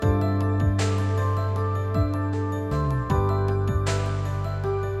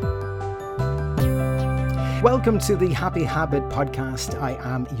Welcome to the Happy Habit podcast. I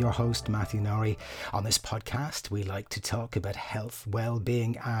am your host, Matthew Norrie. On this podcast, we like to talk about health,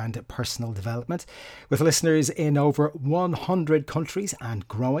 well-being and personal development with listeners in over 100 countries and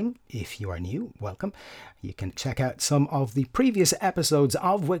growing. If you are new, welcome. You can check out some of the previous episodes,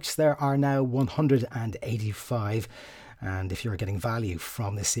 of which there are now 185. And if you're getting value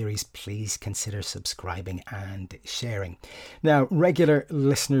from this series, please consider subscribing and sharing. Now, regular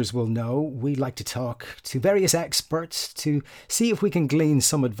listeners will know we like to talk to various experts to see if we can glean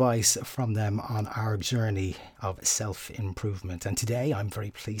some advice from them on our journey of self-improvement. And today I'm very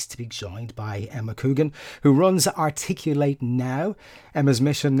pleased to be joined by Emma Coogan, who runs Articulate Now. Emma's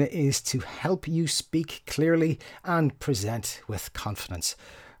mission is to help you speak clearly and present with confidence.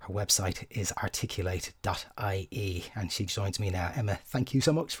 Her website is articulate.ie and she joins me now. Emma, thank you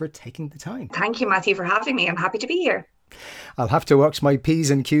so much for taking the time. Thank you, Matthew, for having me. I'm happy to be here. I'll have to watch my P's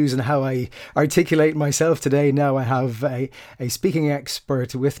and Q's and how I articulate myself today. Now I have a speaking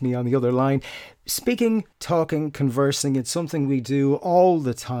expert with me on the other line. Speaking, talking, conversing, it's something we do all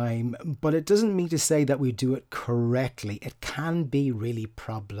the time, but it doesn't mean to say that we do it correctly. It can be really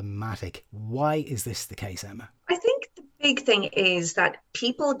problematic. Why is this the case, Emma? I think the big thing is that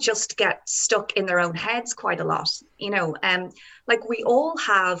people just get stuck in their own heads quite a lot. Like we all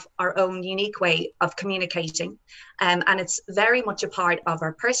have our own unique way of communicating, and it's very much a part of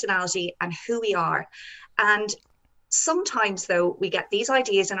our personality and who we are. And sometimes, though, we get these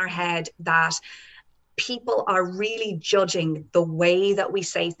ideas in our head that people are really judging the way that we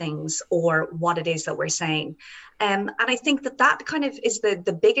say things or what it is that we're saying. And I think that kind of is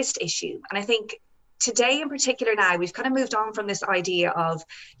the biggest issue. And I think today in particular now, we've kind of moved on from this idea of,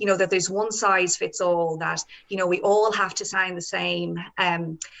 that there's one size fits all, that, we all have to sound the same,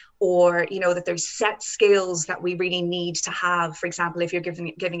 or, that there's set skills that we really need to have. For example, if you're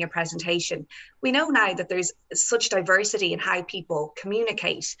giving a presentation, we know now that there's such diversity in how people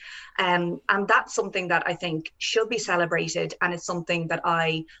communicate. And that's something that I think should be celebrated. And it's something that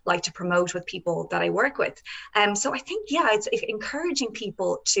I like to promote with people that I work with. So I think, it's encouraging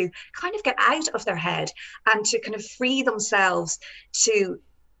people to kind of get out of their head and to kind of free themselves to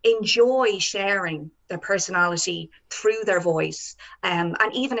enjoy sharing their personality through their voice. And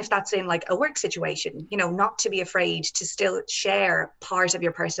even if that's in like a work situation, not to be afraid to still share part of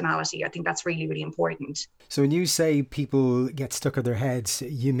your personality. I think that's really, really important. So when you say people get stuck in their heads,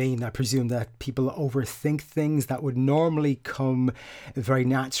 you mean, I presume, that people overthink things that would normally come very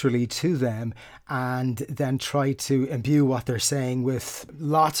naturally to them and then try to imbue what they're saying with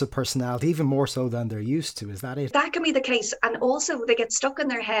lots of personality, even more so than they're used to. Is that it? That can be the case. And also they get stuck in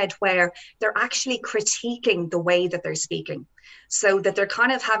their head where they're actually critiquing the way that they're speaking. So that they're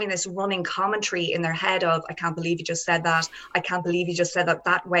kind of having this running commentary in their head of, I can't believe you just said that. I can't believe you just said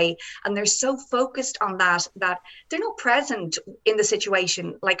that way. And they're so focused on that they're not present in the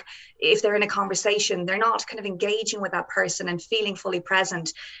situation. Like if they're in a conversation, they're not kind of engaging with that person and feeling fully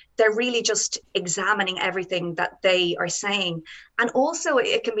present. They're really just examining everything that they are saying. And also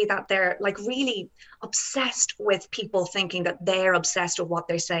it can be that they're like really obsessed with people thinking that they're obsessed with what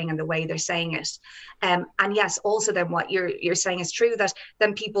they're saying and the way they're saying it. And yes, also then what you're saying is true, that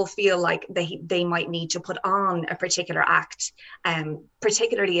then people feel like they might need to put on a particular act,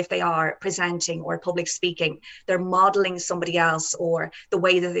 particularly if they are presenting or public speaking. They're modeling somebody else or the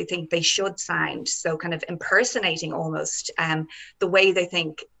way that they think they should sound. So kind of impersonating almost the way they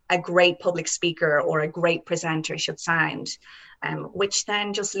think a great public speaker or a great presenter should sound. Which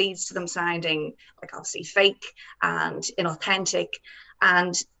then just leads to them sounding like obviously fake and inauthentic.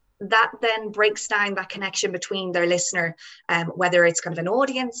 And that then breaks down that connection between their listener, whether it's kind of an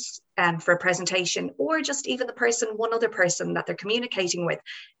audience for a presentation or just even one other person that they're communicating with.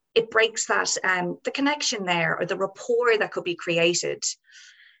 It breaks that the connection there or the rapport that could be created.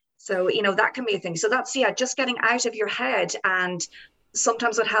 So, that can be a thing. So that's, just getting out of your head. And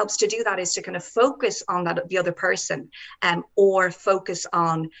sometimes what helps to do that is to kind of focus on the other person, or focus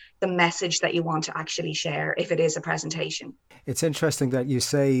on the message that you want to actually share if it is a presentation. It's interesting that you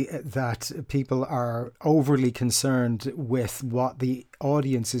say that people are overly concerned with what the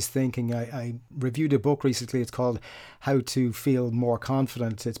audience is thinking. I reviewed a book recently. It's called How to Feel More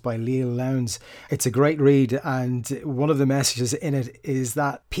Confident. It's by Leal Lowndes. It's a great read. And one of the messages in it is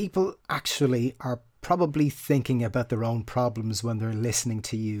that people actually are probably thinking about their own problems when they're listening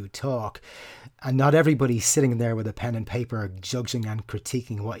to you talk. And not everybody's sitting there with a pen and paper judging and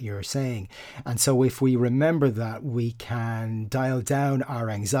critiquing what you're saying. And so if we remember that, we can dial down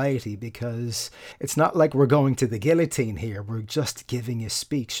our anxiety, because it's not like we're going to the guillotine here. We're just giving a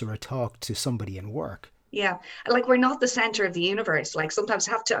speech or a talk to somebody in work. Yeah, like we're not the center of the universe. Like sometimes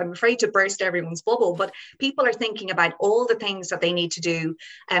I'm afraid to burst everyone's bubble, but people are thinking about all the things that they need to do,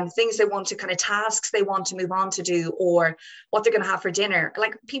 things they want to kind of tasks they want to move on to do, or what they're going to have for dinner.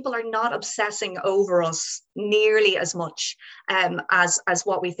 Like people are not obsessing over us nearly as much as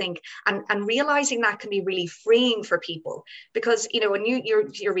what we think, and realizing that can be really freeing for people, because when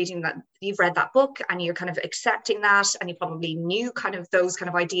you're reading that, you've read that book and you're kind of accepting that, and you probably knew kind of those kind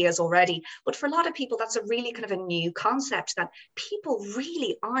of ideas already, but for a lot of people that's a really kind of a new concept, that people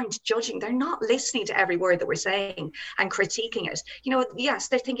really aren't judging. They're not listening to every word that we're saying and critiquing it. Yes,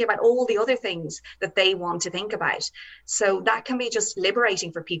 they're thinking about all the other things that they want to think about. So that can be just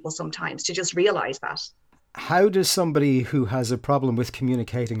liberating for people sometimes, to just realize that. How does somebody who has a problem with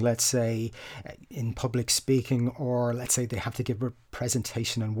communicating, let's say in public speaking, or let's say they have to give a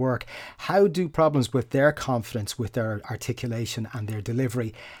presentation and work, how do problems with their confidence, with their articulation and their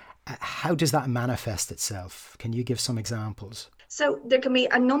delivery, how does that manifest itself? Can you give some examples? So there can be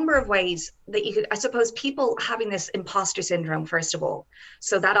a number of ways that you could, I suppose, people having this imposter syndrome, first of all.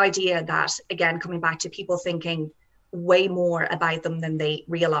 So that idea that, again, coming back to people thinking way more about them than they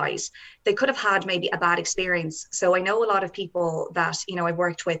realize. They could have had maybe a bad experience. So I know a lot of people that, I've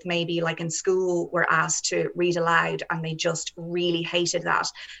worked with, maybe like in school, were asked to read aloud and they just really hated that.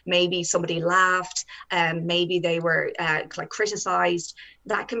 Maybe somebody laughed, maybe they were like criticized.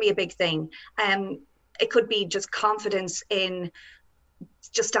 That can be a big thing. It could be just confidence in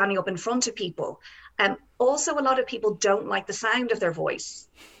just standing up in front of people. Also, a lot of people don't like the sound of their voice.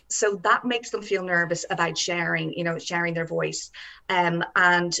 So that makes them feel nervous about sharing their voice.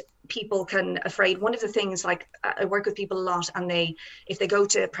 And people can afraid. One of the things, like I work with people a lot, and if they go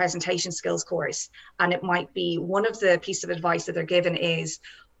to a presentation skills course, and it might be one of the pieces of advice that they're given is,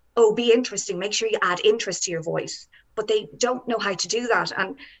 oh, be interesting, make sure you add interest to your voice. But they don't know how to do that.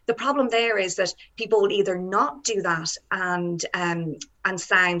 And the problem there is that people will either not do that and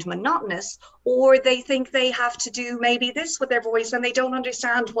sound monotonous, or they think they have to do maybe this with their voice, and they don't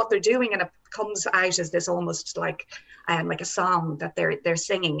understand what they're doing, and it comes out as this almost like a song that they're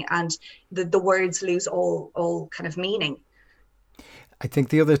singing, and the words lose all kind of meaning. I think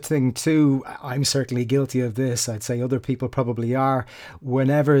the other thing too, I'm certainly guilty of this, I'd say other people probably are,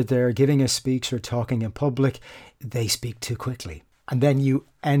 whenever they're giving a speech or talking in public, they speak too quickly. And then you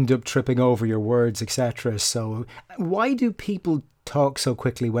end up tripping over your words, etc. So why do people talk so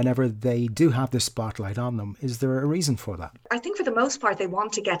quickly whenever they do have the spotlight on them? Is there a reason for that? I think for the most part, they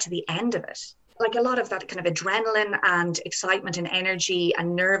want to get to the end of it. Like a lot of that kind of adrenaline and excitement and energy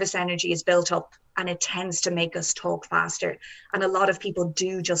and nervous energy is built up, and it tends to make us talk faster. And a lot of people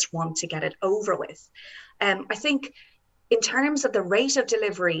do just want to get it over with. I think in terms of the rate of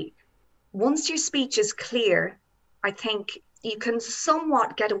delivery, once your speech is clear, I think you can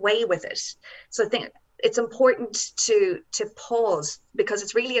somewhat get away with it. So I think it's important to pause, because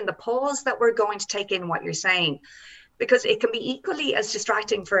it's really in the pause that we're going to take in what you're saying. Because it can be equally as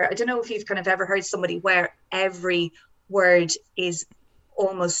distracting for, I don't know if you've kind of ever heard somebody where every word is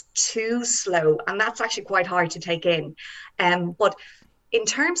almost too slow, and that's actually quite hard to take in. But in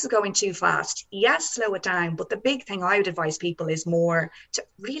terms of going too fast, yes, slow it down. But the big thing I would advise people is more to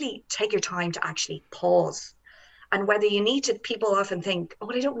really take your time to actually pause. And whether you need to, people often think,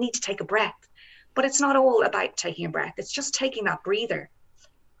 oh, I don't need to take a breath. But it's not all about taking a breath. It's just taking that breather.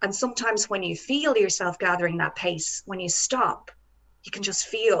 And sometimes when you feel yourself gathering that pace, when you stop, you can just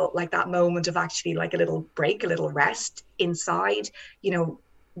feel like that moment of actually like a little break, a little rest inside,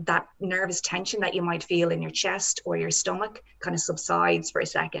 that nervous tension that you might feel in your chest or your stomach kind of subsides for a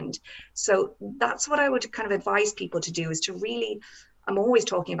second. So that's what I would kind of advise people to do, is to really, I'm always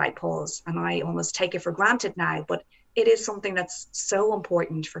talking about pause, and I almost take it for granted now, but it is something that's so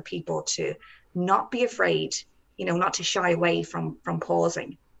important for people to not be afraid, not to shy away from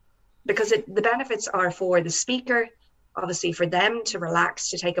pausing. Because the benefits are for the speaker, obviously for them to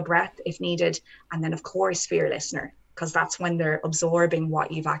relax, to take a breath if needed, and then of course for your listener, because that's when they're absorbing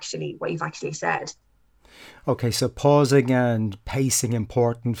what you've actually said. Okay, so pausing and pacing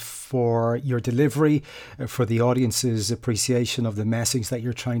important for your delivery, for the audience's appreciation of the message that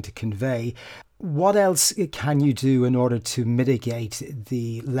you're trying to convey. What else can you do in order to mitigate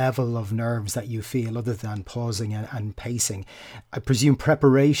the level of nerves that you feel other than pausing and pacing? I presume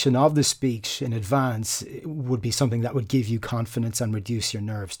preparation of the speech in advance would be something that would give you confidence and reduce your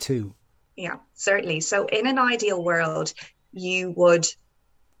nerves too. Yeah, certainly. So in an ideal world, you would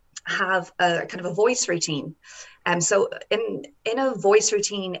have a kind of a voice routine. So in a voice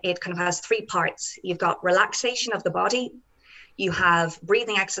routine, it kind of has three parts. You've got relaxation of the body, You have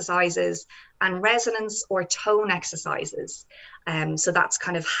breathing exercises and resonance or tone exercises. So that's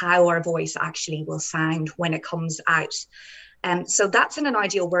kind of how our voice actually will sound when it comes out. So that's in an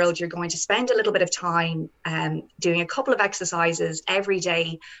ideal world, you're going to spend a little bit of time doing a couple of exercises every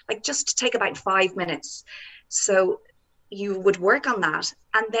day, like just take about 5 minutes. So you would work on that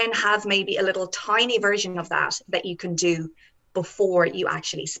and then have maybe a little tiny version of that you can do before you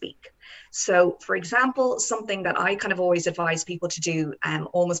actually speak. So for example, something that I kind of always advise people to do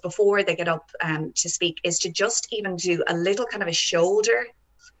almost before they get up to speak is to just even do a little kind of a shoulder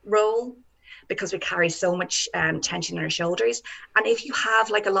roll, because we carry so much tension in our shoulders. And if you have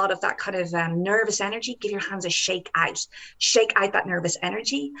like a lot of that kind of nervous energy, give your hands a shake out that nervous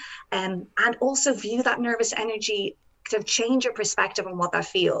energy, and also view that nervous energy to change your perspective on what that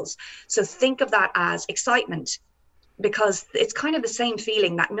feels. So think of that as excitement, because it's kind of the same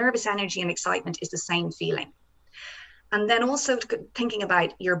feeling. That nervous energy and excitement is the same feeling. And then also thinking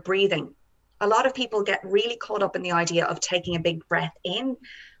about your breathing. A lot of people get really caught up in the idea of taking a big breath in,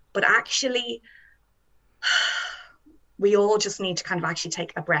 but actually, we all just need to kind of actually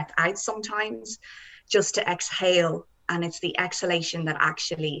take a breath out sometimes, just to exhale. And it's the exhalation that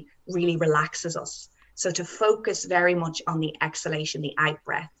actually really relaxes us. So to focus very much on the exhalation, the out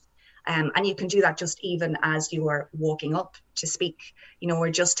breath. And you can do that just even as you are walking up to speak, or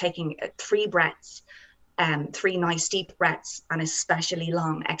just taking 3 breaths, 3 nice deep breaths, and especially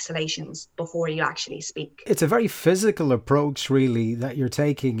long exhalations before you actually speak. It's a very physical approach, really, that you're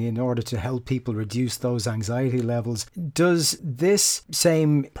taking in order to help people reduce those anxiety levels. Does this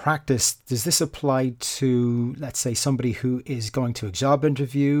same practice, does this apply to, let's say, somebody who is going to a job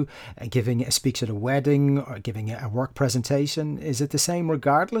interview, giving a speech at a wedding, or giving a work presentation? Is it the same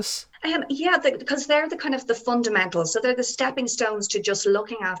regardless? Yeah, because they're the kind of the fundamentals. So they're the stepping stones to just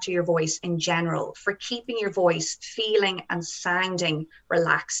looking after your voice in general, for keeping your voice feeling and sounding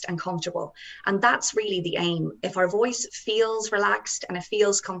relaxed and comfortable. And that's really the aim. If our voice feels relaxed and it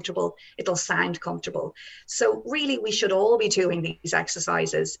feels comfortable, it'll sound comfortable. So really, we should all be doing these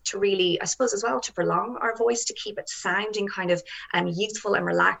exercises to really, I suppose as well, to prolong our voice, to keep it sounding kind of youthful and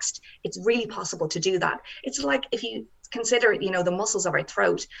relaxed. It's really possible to do that. It's like if you consider, the muscles of our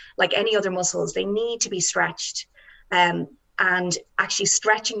throat, like any other muscles, they need to be stretched. And actually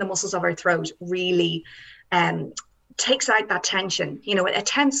stretching the muscles of our throat really takes out that tension. A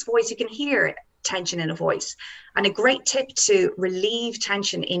tense voice, you can hear tension in a voice. And a great tip to relieve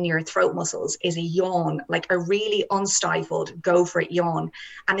tension in your throat muscles is a yawn, like a really unstifled, go for it yawn.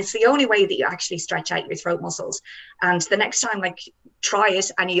 And it's the only way that you actually stretch out your throat muscles. And the next time, try it,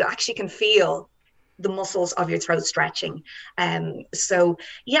 and you actually can feel the muscles of your throat stretching. So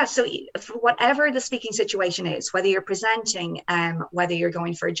for whatever the speaking situation is, whether you're presenting, whether you're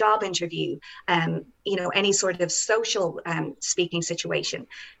going for a job interview, any sort of social speaking situation,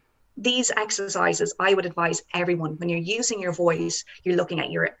 these exercises, I would advise everyone, when you're using your voice, you're looking at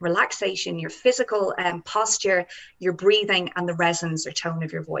your relaxation, your physical posture, your breathing, and the resonance or tone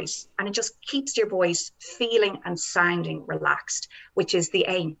of your voice. And it just keeps your voice feeling and sounding relaxed, which is the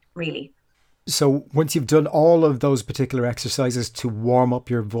aim, really. So once you've done all of those particular exercises to warm up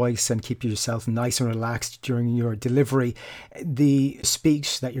your voice and keep yourself nice and relaxed during your delivery, the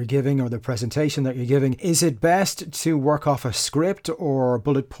speech that you're giving or the presentation that you're giving, is it best to work off a script or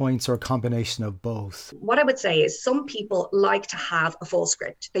bullet points or a combination of both? What I would say is some people like to have a full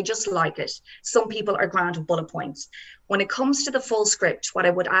script. They just like it. Some people are grand with bullet points. When it comes to the full script, what I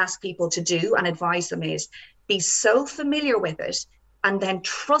would ask people to do and advise them is be so familiar with it, and then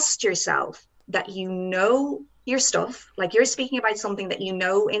trust yourself that your stuff, like you're speaking about something that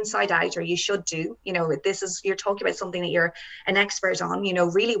inside out, or you should do, you're talking about something that you're an expert on,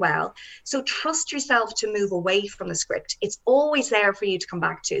 really well. So trust yourself to move away from the script. It's always there for you to come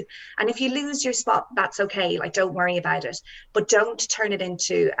back to. And if you lose your spot, that's okay. Don't worry about it, but don't turn it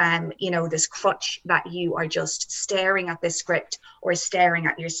into, this crutch that you are just staring at this script or staring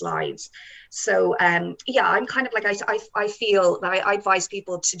at your slides. So, I'm kind of I feel that I advise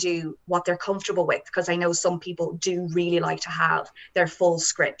people to do what they're comfortable with, because I know some people do really like to have their full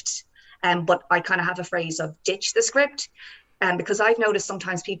script. But I kind of have a phrase of ditch the script. Because I've noticed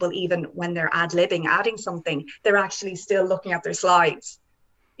sometimes people, even when they're adding something, they're actually still looking at their slides,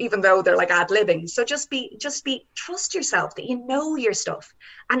 even though they're ad-libbing. So trust yourself that your stuff.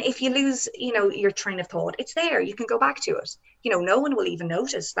 And if you lose, your train of thought, it's there, you can go back to it. No one will even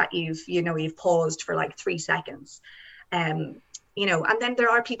notice that you've paused for 3 seconds. And then there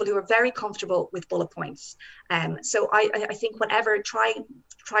are people who are very comfortable with bullet points. So I think try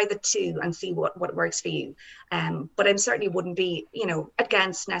try the two and see what works for you. But I certainly wouldn't be,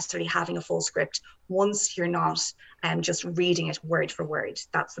 against necessarily having a full script once you're not just reading it word for word.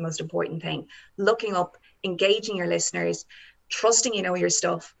 That's the most important thing. Looking up, engaging your listeners, trusting you know your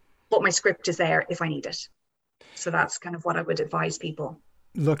stuff, but my script is there if I need it. So that's kind of what I would advise people.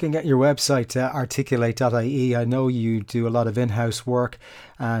 Looking at your website, articulate.ie, I know you do a lot of in-house work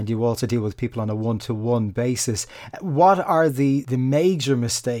and you also deal with people on a one-to-one basis. What are the major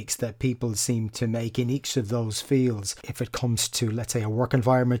mistakes that people seem to make in each of those fields? If it comes to, let's say, a work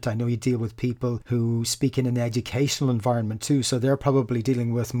environment, I know you deal with people who speak in an educational environment too, so they're probably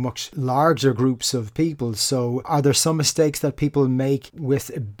dealing with much larger groups of people. So are there some mistakes that people make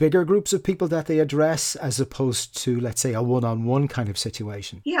with bigger groups of people that they address as opposed to, let's say, a one-on-one kind of situation?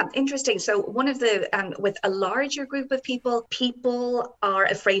 Yeah, interesting. So one of the, with a larger group of people are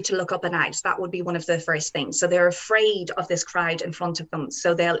afraid to look up and out. That would be one of the first things. So they're afraid of this crowd in front of them.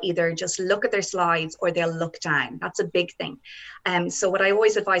 So they'll either just look at their slides or they'll look down. That's a big thing. So what I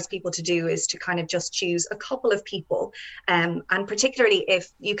always advise people to do is to kind of just choose a couple of people. And particularly if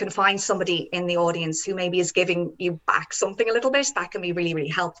you can find somebody in the audience who maybe is giving you back something a little bit, that can be really, really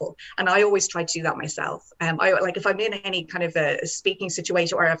helpful. And I always try to do that myself. If I'm in any kind of a speaking situation,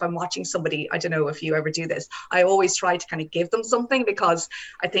 or if I'm watching somebody, I don't know if you ever do this, I always try to kind of give them something, because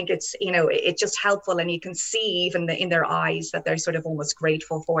I think it's, it's just helpful, and you can see even in their eyes that they're sort of almost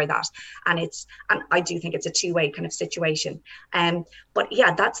grateful for that. And I do think it's a two-way kind of situation. But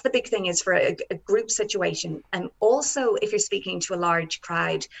yeah, that's the big thing, is for a group situation. And also, if you're speaking to a large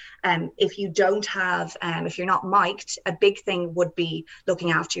crowd, if you don't have, if you're not mic'd, a big thing would be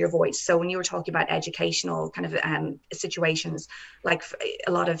looking after your voice. So when you were talking about educational kind of situations, like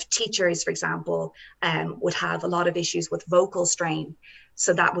a lot of teachers, for example, would have a lot of issues with vocal strain.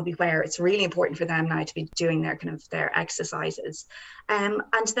 So that would be where it's really important for them now to be doing their exercises. And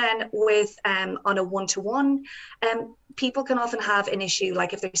then with on a one-to-one, people can often have an issue,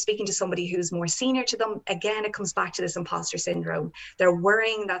 like if they're speaking to somebody who's more senior to them. Again, it comes back to this imposter syndrome. They're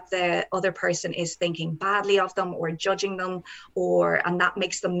worrying that the other person is thinking badly of them or judging them, and that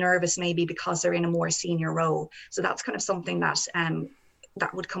makes them nervous, maybe because they're in a more senior role. So that's kind of something that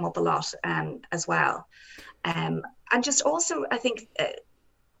that would come up a lot as well. And just also, I think,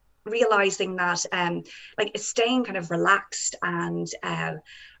 realizing that like staying kind of relaxed and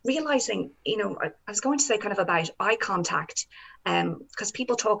realizing, I was going to say kind of about eye contact, because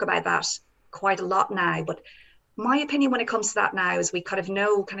people talk about that quite a lot now. But my opinion when it comes to that now is we kind of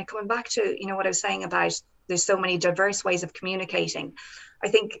know, kind of coming back to, what I was saying about there's so many diverse ways of communicating. I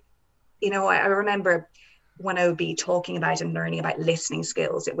think, I remember when I would be talking about and learning about listening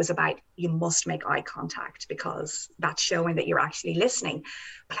skills, it was about, you must make eye contact because that's showing that you're actually listening.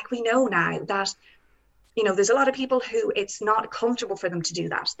 But like we know now that, there's a lot of people who it's not comfortable for them to do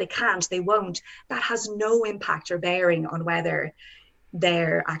that. They can't, they won't. That has no impact or bearing on whether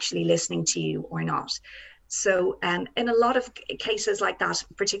they're actually listening to you or not. So in a lot of cases like that,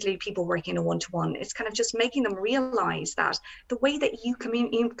 particularly people working in a one-to-one, it's kind of just making them realize that the way that you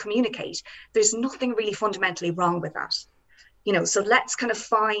communicate, there's nothing really fundamentally wrong with that. So let's kind of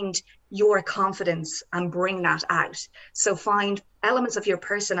find your confidence and bring that out. So find elements of your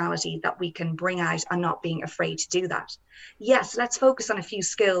personality that we can bring out and not being afraid to do that. Yes, let's focus on a few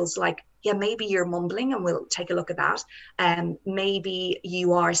skills like, maybe you're mumbling and we'll take a look at that. Maybe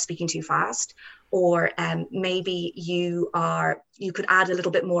you are speaking too fast. Or maybe you could add a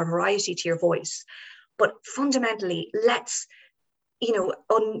little bit more variety to your voice. But fundamentally, let's,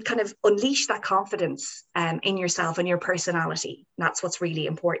 kind of unleash that confidence in yourself and your personality. That's what's really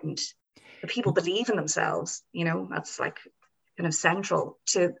important. If people believe in themselves, that's like kind of central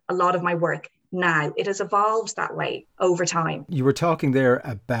to a lot of my work now. It has evolved that way over time. You were talking there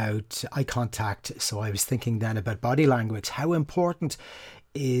about eye contact. So I was thinking then about body language. How important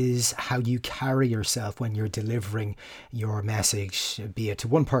is how you carry yourself when you're delivering your message, be it to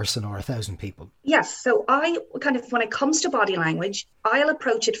one person or 1,000 people? Yes. So I kind of, when it comes to body language, I'll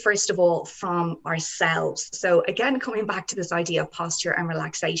approach it first of all from ourselves. So again, coming back to this idea of posture and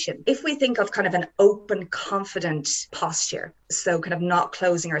relaxation, if we think of kind of an open, confident posture, so kind of not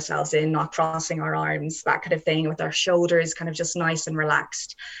closing ourselves in, not crossing our arms, that kind of thing, with our shoulders kind of just nice and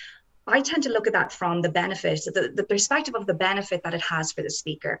relaxed, I tend to look at that from the benefit, the perspective of the benefit that it has for the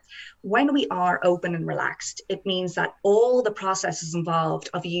speaker. When we are open and relaxed, it means that all the processes involved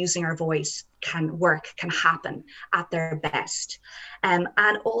of using our voice can work, can happen at their best. And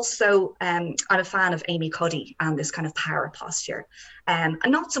also, I'm a fan of Amy Cuddy and this kind of power posture. And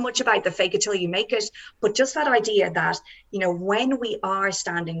not so much about the fake it till you make it, but just that idea that, when we are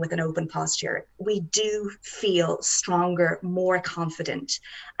standing with an open posture, we do feel stronger, more confident.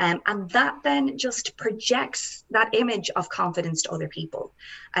 And that then just projects that image of confidence to other people.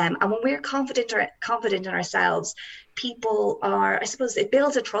 And when we're confident in ourselves, people are, I suppose, it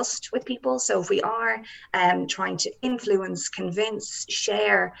builds a trust with people. So if we are trying to influence, convince,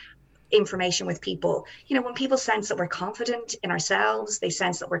 share information with people, when people sense that we're confident in ourselves, they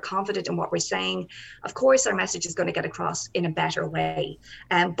sense that we're confident in what we're saying, of course our message is going to get across in a better way.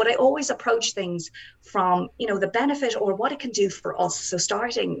 But I always approach things from the benefit or what it can do for us. So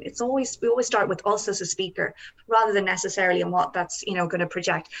we always start with us as a speaker rather than necessarily on what that's going to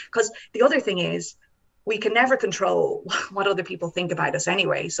project, because the other thing is we can never control what other people think about us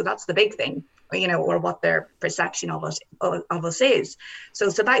anyway. So that's the big thing, or what their perception of us is. So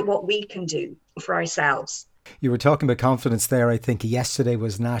it's about what we can do for ourselves. You were talking about confidence there. I think yesterday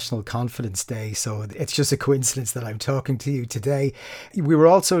was National Confidence Day, so it's just a coincidence that I'm talking to you today. We were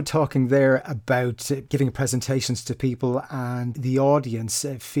also talking there about giving presentations to people and the audience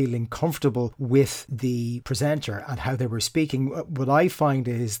feeling comfortable with the presenter and how they were speaking. What I find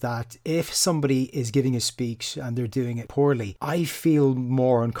is that if somebody is giving a speech and they're doing it poorly, I feel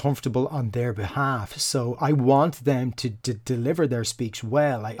more uncomfortable on their behalf. So I want them to deliver their speech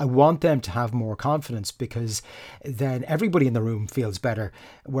well. I want them to have more confidence, because then everybody in the room feels better.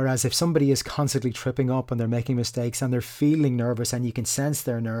 Whereas if somebody is constantly tripping up and they're making mistakes and they're feeling nervous and you can sense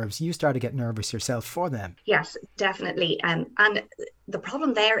their nerves, you start to get nervous yourself for them. Yes, definitely. And the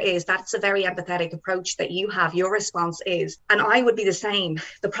problem there is that's a very empathetic approach that you have. Your response is, and I would be the same.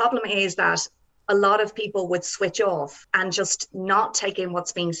 The problem is that a lot of people would switch off and just not take in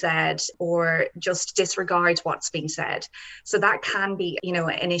what's being said or just disregard what's being said. So that can be,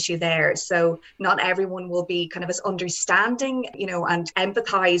 an issue there. So not everyone will be kind of as understanding, and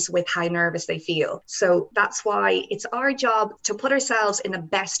empathize with how nervous they feel. So that's why it's our job to put ourselves in the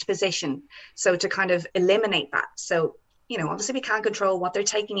best position. So to kind of eliminate that. So obviously we can't control what they're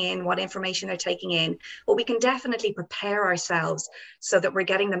taking in, what information they're taking in, but we can definitely prepare ourselves so that we're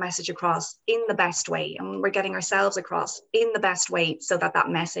getting the message across in the best way, and we're getting ourselves across in the best way so that that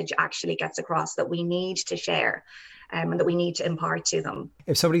message actually gets across that we need to share. And that we need to impart to them.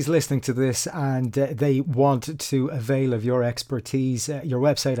 If somebody's listening to this and they want to avail of your expertise, your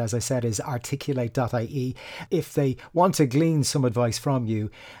website, as I said, is articulate.ie. If they want to glean some advice from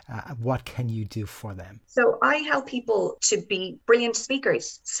you, what can you do for them? So I help people to be brilliant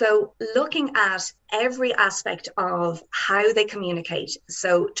speakers. So looking at every aspect of how they communicate.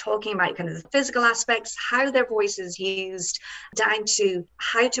 So talking about kind of the physical aspects, how their voice is used, down to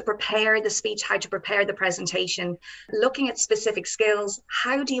how to prepare the speech, how to prepare the presentation, looking at specific skills.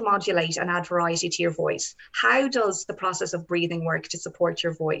 How do you modulate and add variety to your voice? How does the process of breathing work to support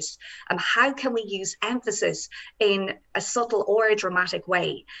your voice? And how can we use emphasis in a subtle or a dramatic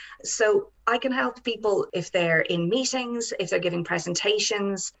way? So I can help people if they're in meetings, if they're giving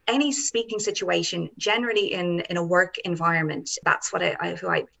presentations, any speaking situation, generally in a work environment. That's what who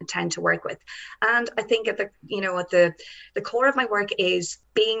I tend to work with. And I think at the core of my work is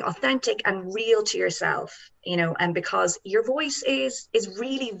being authentic and real to yourself, and because your voice is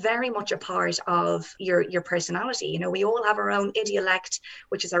really very much a part of your personality. We all have our own idiolect,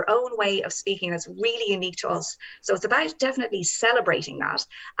 which is our own way of speaking that's really unique to us. So it's about definitely celebrating that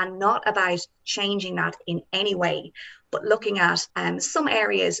and not about changing that in any way, but looking at some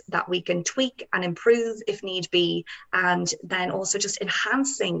areas that we can tweak and improve if need be, and then also just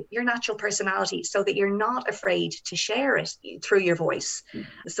enhancing your natural personality so that you're not afraid to share it through your voice.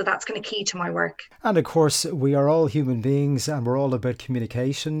 So that's kind of key to my work. And of course, we are all human beings and we're all about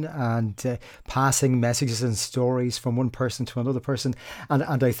communication and passing messages and stories from one person to another person.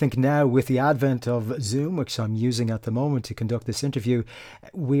 And I think now with the advent of Zoom, which I'm using at the moment to conduct this interview,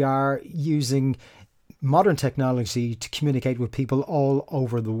 we are using modern technology to communicate with people all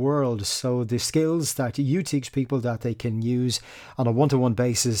over the world. So the skills that you teach people that they can use on a one-to-one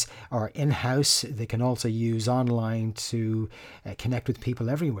basis are in-house. They can also use online to connect with people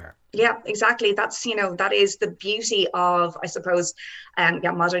everywhere. Yeah, exactly. That's, that is the beauty of, I suppose,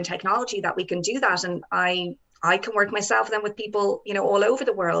 modern technology, that we can do that. And I can work myself then with people, all over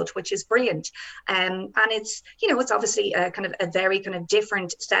the world, which is brilliant. And it's, it's obviously a very kind of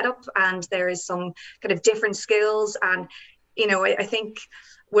different setup, and there is some kind of different skills. And I think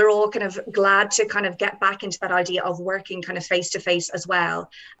we're all kind of glad to kind of get back into that idea of working kind of face to face as well.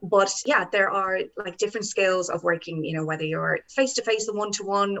 But yeah, there are like different skills of working, whether you're face to face and one to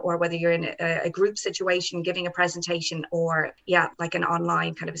one, or whether you're in a group situation giving a presentation, or like an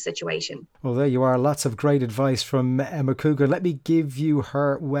online kind of a situation. Well, there you are. Lots of great advice from Emma Cougar. Let me give you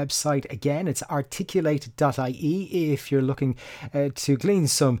her website again. It's articulate.ie if you're looking to glean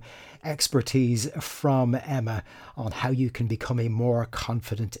some expertise from Emma on how you can become a more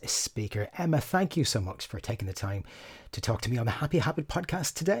confident speaker. Emma, thank you so much for taking the time to talk to me on the Happy Habit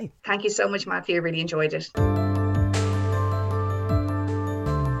podcast today. Thank you so much, Matthew. I really enjoyed it.